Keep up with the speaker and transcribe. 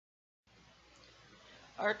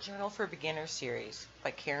Art Journal for Beginners series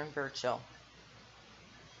by Karen Burchill.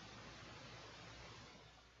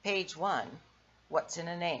 Page 1. What's in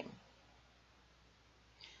a name?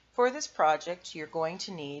 For this project, you're going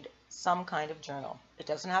to need some kind of journal. It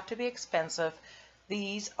doesn't have to be expensive.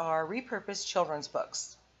 These are repurposed children's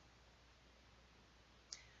books.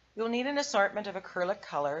 You'll need an assortment of acrylic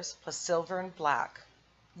colors plus silver and black.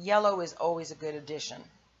 Yellow is always a good addition.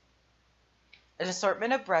 An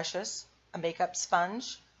assortment of brushes, a makeup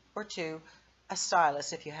sponge or two, a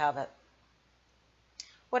stylus if you have it.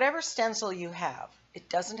 Whatever stencil you have, it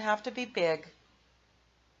doesn't have to be big.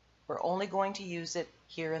 We're only going to use it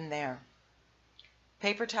here and there.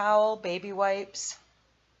 Paper towel, baby wipes,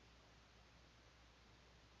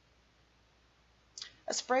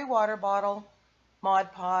 a spray water bottle,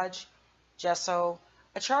 Mod Podge, gesso,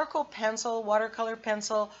 a charcoal pencil, watercolor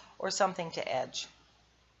pencil, or something to edge.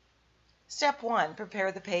 Step 1,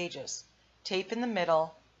 prepare the pages. Tape in the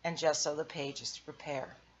middle and gesso the pages to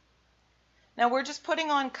prepare. Now we're just putting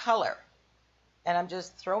on color, and I'm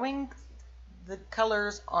just throwing the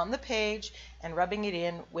colors on the page and rubbing it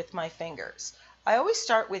in with my fingers. I always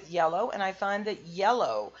start with yellow, and I find that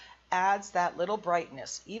yellow adds that little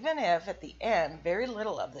brightness, even if at the end very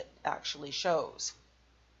little of it actually shows.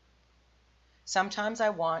 Sometimes I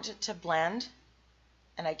want it to blend,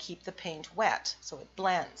 and I keep the paint wet so it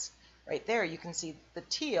blends. Right there you can see the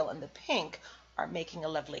teal and the pink are making a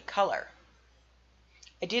lovely color.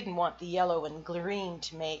 I didn't want the yellow and green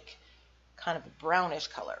to make kind of a brownish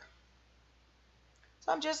color.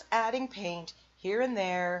 So I'm just adding paint here and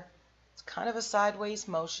there. It's kind of a sideways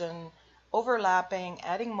motion, overlapping,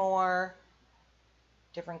 adding more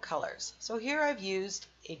different colors. So here I've used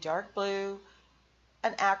a dark blue,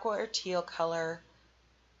 an aqua or teal color,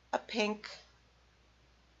 a pink,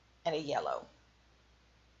 and a yellow.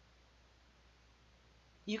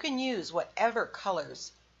 You can use whatever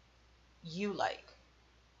colors you like.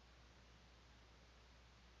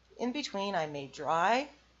 In between, I may dry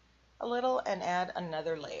a little and add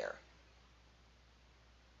another layer.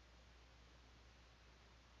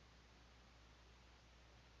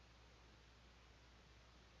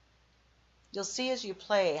 You'll see as you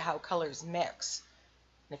play how colors mix.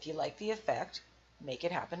 And if you like the effect, make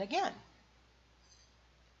it happen again.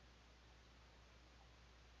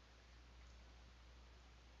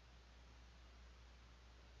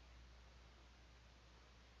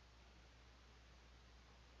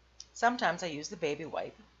 Sometimes I use the baby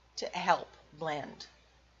wipe to help blend.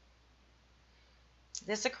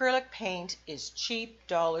 This acrylic paint is cheap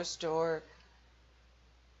dollar store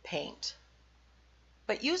paint.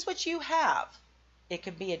 But use what you have. It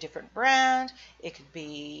could be a different brand, it could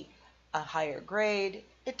be a higher grade,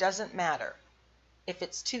 it doesn't matter. If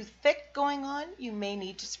it's too thick going on, you may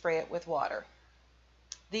need to spray it with water.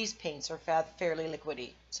 These paints are fairly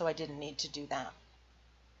liquidy, so I didn't need to do that.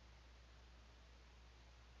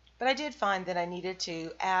 But I did find that I needed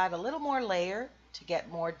to add a little more layer to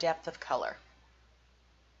get more depth of color.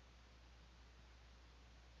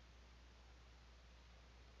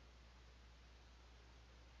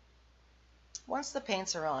 Once the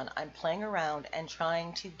paints are on, I'm playing around and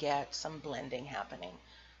trying to get some blending happening.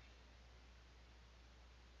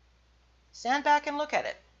 Stand back and look at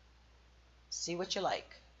it. See what you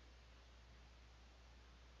like.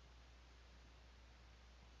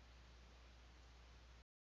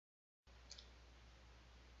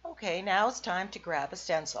 Okay, now it's time to grab a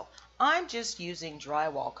stencil. I'm just using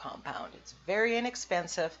drywall compound. It's very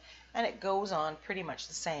inexpensive and it goes on pretty much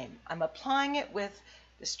the same. I'm applying it with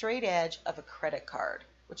the straight edge of a credit card,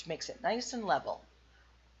 which makes it nice and level.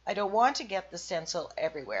 I don't want to get the stencil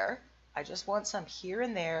everywhere. I just want some here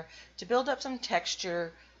and there to build up some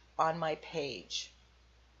texture on my page.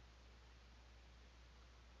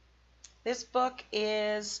 This book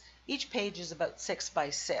is, each page is about 6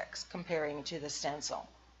 by 6 comparing to the stencil.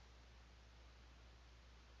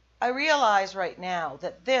 I realize right now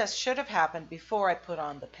that this should have happened before I put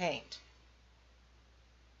on the paint.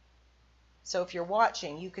 So if you're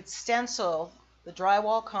watching, you could stencil the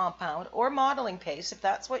drywall compound or modeling paste, if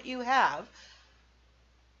that's what you have,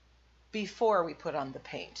 before we put on the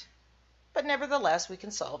paint. But nevertheless, we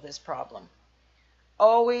can solve this problem.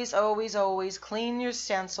 Always, always, always clean your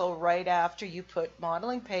stencil right after you put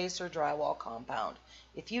modeling paste or drywall compound.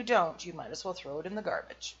 If you don't, you might as well throw it in the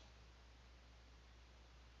garbage.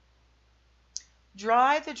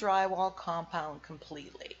 Dry the drywall compound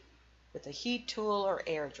completely with a heat tool or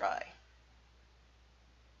air dry.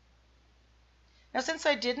 Now, since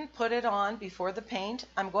I didn't put it on before the paint,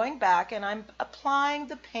 I'm going back and I'm applying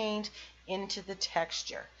the paint into the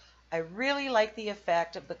texture. I really like the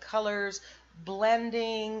effect of the colors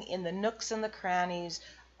blending in the nooks and the crannies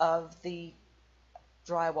of the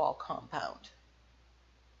drywall compound.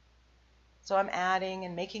 So I'm adding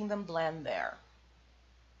and making them blend there.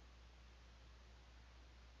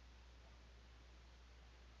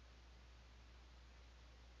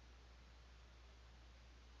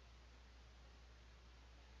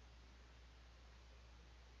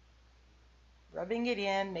 Rubbing it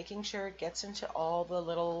in, making sure it gets into all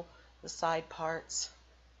the side parts.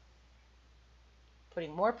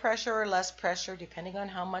 Putting more pressure or less pressure depending on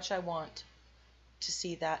how much I want to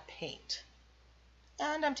see that paint.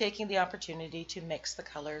 And I'm taking the opportunity to mix the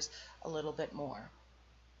colors a little bit more.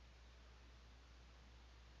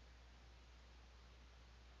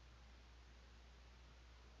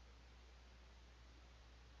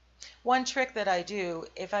 One trick that I do,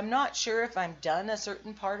 if I'm not sure if I'm done a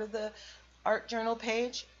certain part of the art journal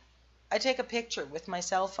page, I take a picture with my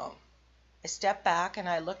cell phone. I step back and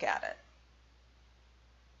I look at it.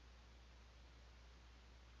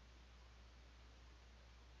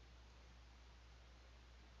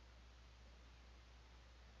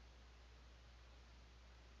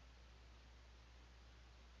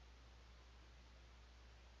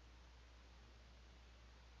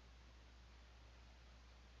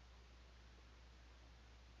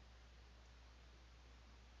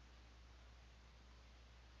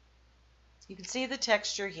 You can see the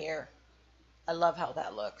texture here. I love how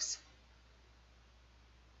that looks.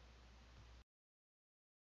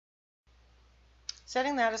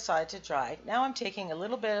 Setting that aside to dry, now I'm taking a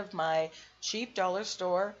little bit of my cheap dollar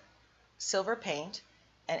store silver paint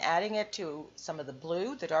and adding it to some of the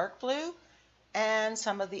blue, the dark blue, and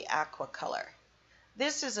some of the aqua color.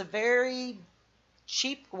 This is a very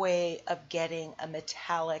cheap way of getting a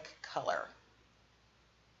metallic color.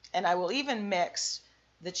 And I will even mix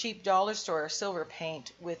the cheap dollar store silver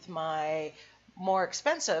paint with my more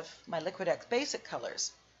expensive, my Liquitex basic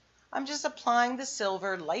colors. I'm just applying the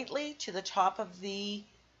silver lightly to the top of the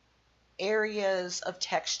areas of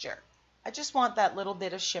texture. I just want that little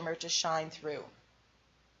bit of shimmer to shine through.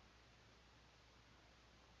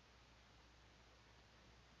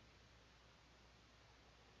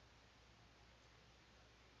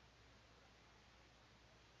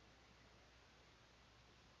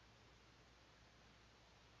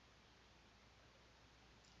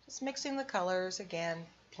 Just mixing the colors again,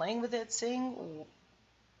 playing with it, seeing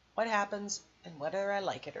what happens and whether I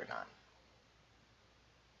like it or not.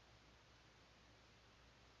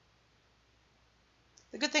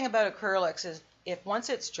 The good thing about acrylics is if once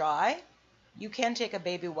it's dry, you can take a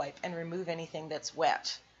baby wipe and remove anything that's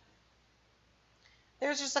wet.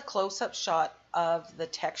 There's just a close-up shot of the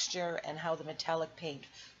texture and how the metallic paint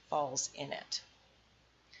falls in it.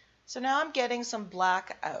 So now I'm getting some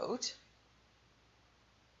black out,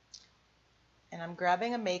 and I'm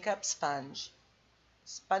grabbing a makeup sponge,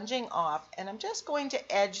 sponging off, and I'm just going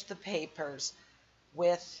to edge the papers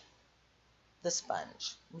with the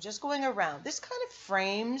sponge. I'm just going around. This kind of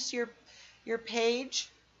frames your page.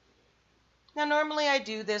 Now normally I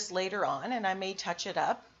do this later on and I may touch it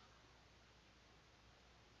up.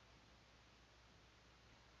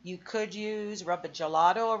 You could use rub a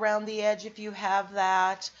gelato around the edge if you have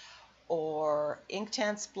that, or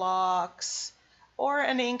Inktense blocks, or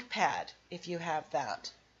an ink pad if you have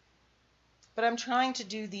that. But I'm trying to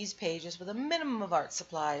do these pages with a minimum of art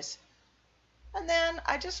supplies. And then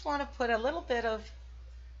I just want to put a little bit of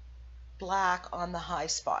black on the high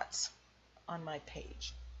spots on my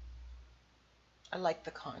page. I like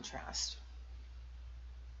the contrast.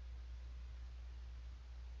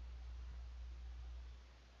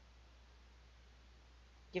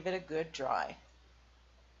 Give it a good dry.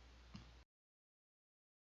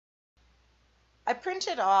 I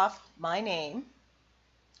printed off my name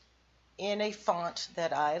in a font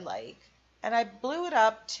that I like, and I blew it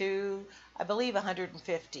up to, I believe,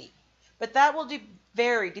 150. But that will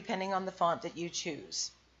vary depending on the font that you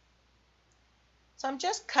choose. So I'm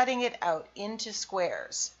just cutting it out into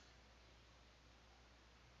squares.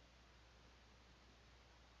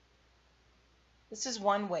 This is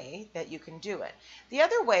one way that you can do it. The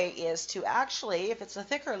other way is to actually, if it's a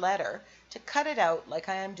thicker letter, to cut it out like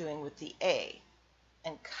I am doing with the A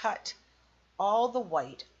and cut all the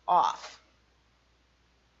white off.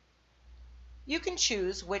 You can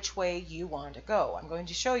choose which way you want to go. I'm going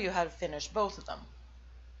to show you how to finish both of them.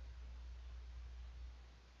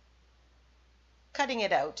 Cutting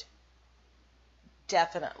it out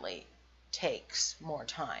definitely takes more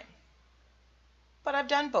time. But I've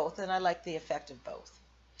done both and I like the effect of both.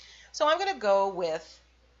 So I'm going to go with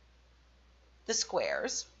the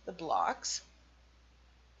squares, the blocks,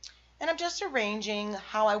 and I'm just arranging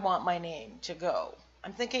how I want my name to go.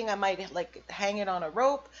 I'm thinking I might like hang it on a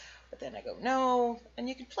rope, but then I go, no, and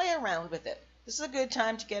you can play around with it. This is a good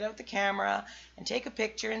time to get out the camera and take a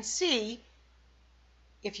picture and see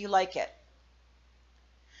if you like it.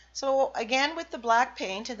 So again, with the black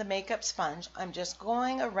paint and the makeup sponge, I'm just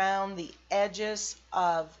going around the edges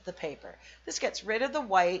of the paper. This gets rid of the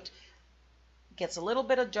white, gets a little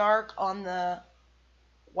bit of dark on the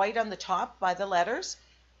white on the top by the letters,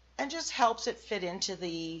 and just helps it fit into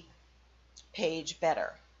the page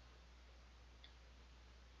better.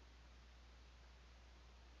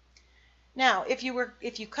 Now, if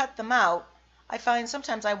you cut them out, I find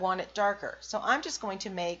sometimes I want it darker. So I'm just going to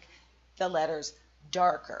make the letters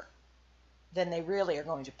darker than they really are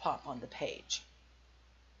going to pop on the page.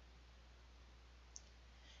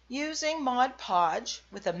 Using Mod Podge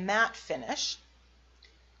with a matte finish,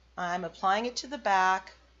 I'm applying it to the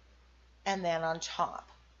back and then on top.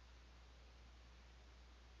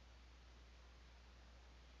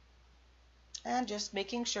 And just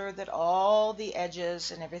making sure that all the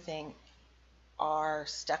edges and everything are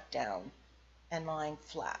stuck down and lying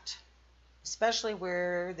flat, especially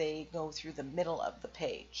where they go through the middle of the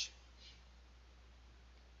page.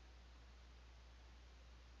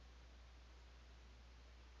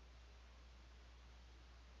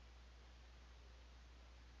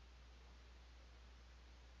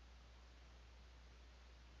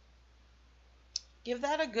 Give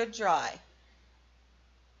that a good dry.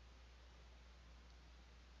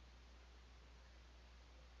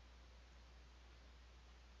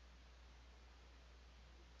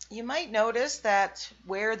 You might notice that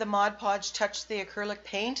where the Mod Podge touched the acrylic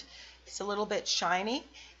paint, it's a little bit shiny.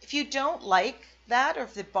 If you don't like that, or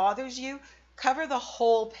if it bothers you, cover the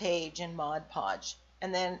whole page in Mod Podge,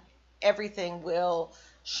 and then everything will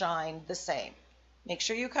shine the same. Make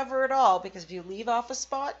sure you cover it all, because if you leave off a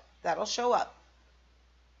spot, that'll show up.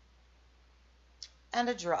 And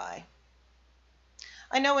a dry.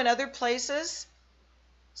 I know in other places,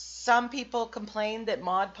 some people complain that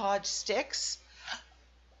Mod Podge sticks.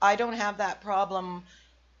 I don't have that problem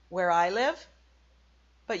where I live,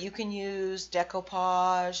 but you can use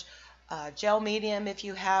decoupage, gel medium if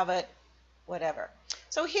you have it, whatever.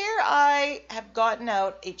 So here I have gotten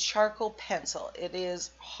out a charcoal pencil. It is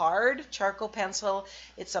hard charcoal pencil.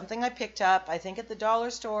 It's something I picked up, I think at the dollar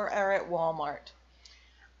store or at Walmart.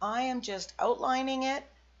 I am just outlining it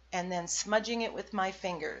and then smudging it with my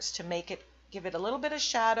fingers to make it, give it a little bit of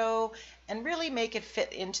shadow and really make it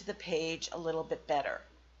fit into the page a little bit better.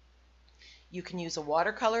 You can use a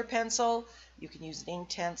watercolor pencil, you can use an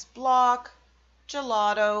Inktense block,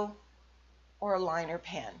 gelato, or a liner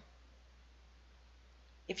pen.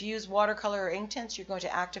 If you use watercolor or Inktense, you're going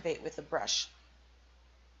to activate with the brush.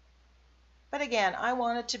 But again, I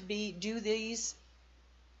wanted to do this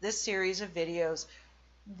series of videos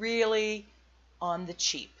really on the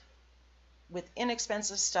cheap, with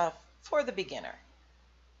inexpensive stuff for the beginner,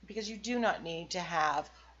 because you do not need to have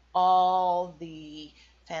all the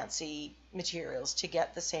fancy materials to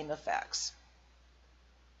get the same effects.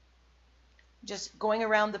 Just going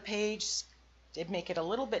around the page did make it a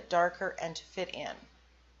little bit darker and to fit in.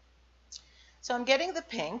 So I'm getting the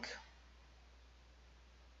pink.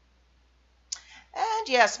 And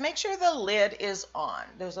yes, make sure the lid is on.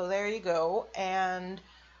 So there you go.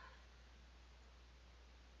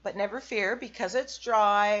 But never fear, because it's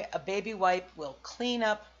dry, a baby wipe will clean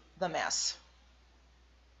up the mess.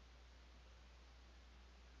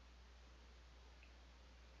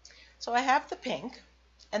 So I have the pink,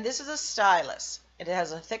 and this is a stylus. It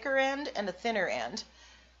has a thicker end and a thinner end,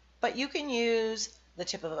 but you can use the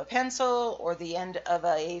tip of a pencil or the end of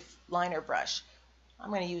a liner brush. I'm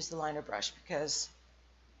going to use the liner brush because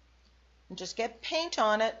just get paint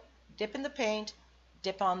on it, dip in the paint,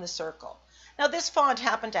 dip on the circle. Now this font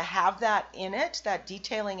happened to have that in it, that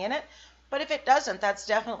detailing in it, but if it doesn't, that's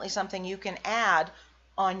definitely something you can add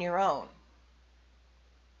on your own.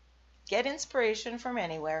 Get inspiration from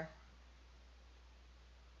anywhere.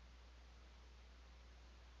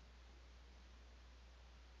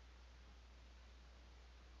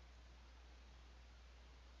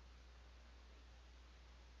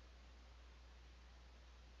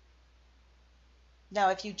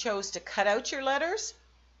 Now, if you chose to cut out your letters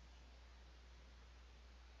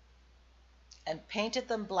and painted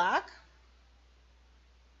them black,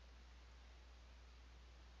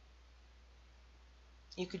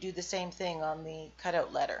 you could do the same thing on the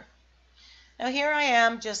cutout letter. Now here I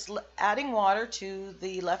am just adding water to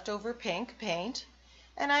the leftover pink paint,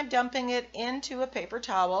 and I'm dumping it into a paper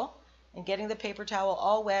towel and getting the paper towel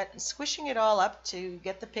all wet and squishing it all up to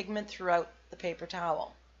get the pigment throughout the paper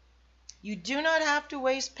towel. You do not have to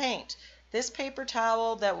waste paint. This paper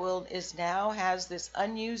towel that now has this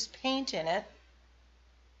unused paint in it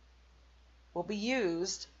will be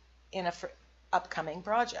used in a upcoming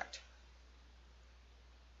project.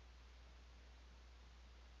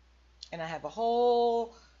 And I have a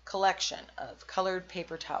whole collection of colored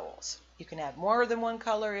paper towels. You can add more than one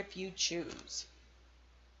color if you choose.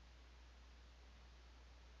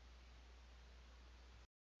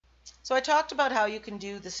 So I talked about how you can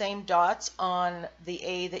do the same dots on the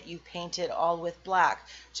A that you painted all with black.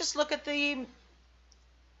 Just look at the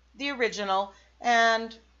original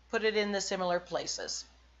and put it in the similar places.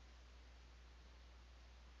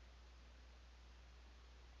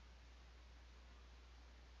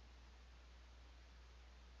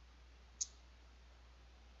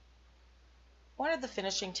 One of the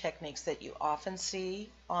finishing techniques that you often see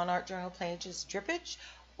on art journal pages is drippage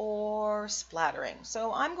or splattering.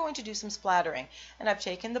 So I'm going to do some splattering, and I've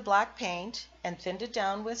taken the black paint and thinned it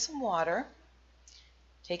down with some water,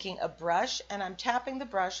 taking a brush, and I'm tapping the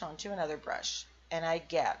brush onto another brush, and I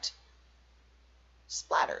get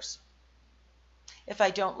splatters. If I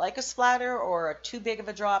don't like a splatter or too big of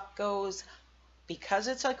a drop goes, because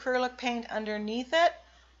it's acrylic paint underneath it,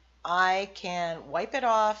 I can wipe it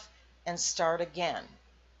off and start again.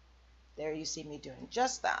 There you see me doing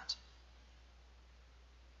just that.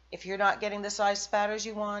 If you're not getting the size spatters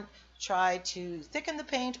you want, try to thicken the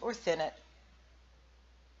paint or thin it.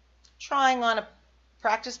 Trying on a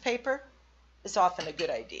practice paper is often a good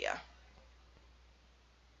idea.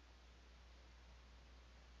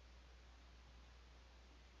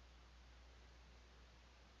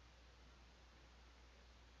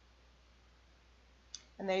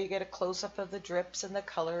 And there you get a close-up of the drips and the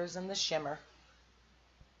colors and the shimmer.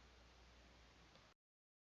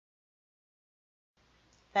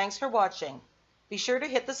 Thanks for watching. Be sure to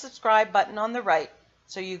hit the subscribe button on the right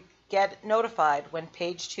so you get notified when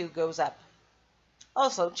page 2 goes up.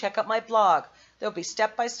 Also, check out my blog. There'll be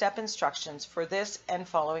step-by-step instructions for this and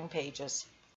following pages.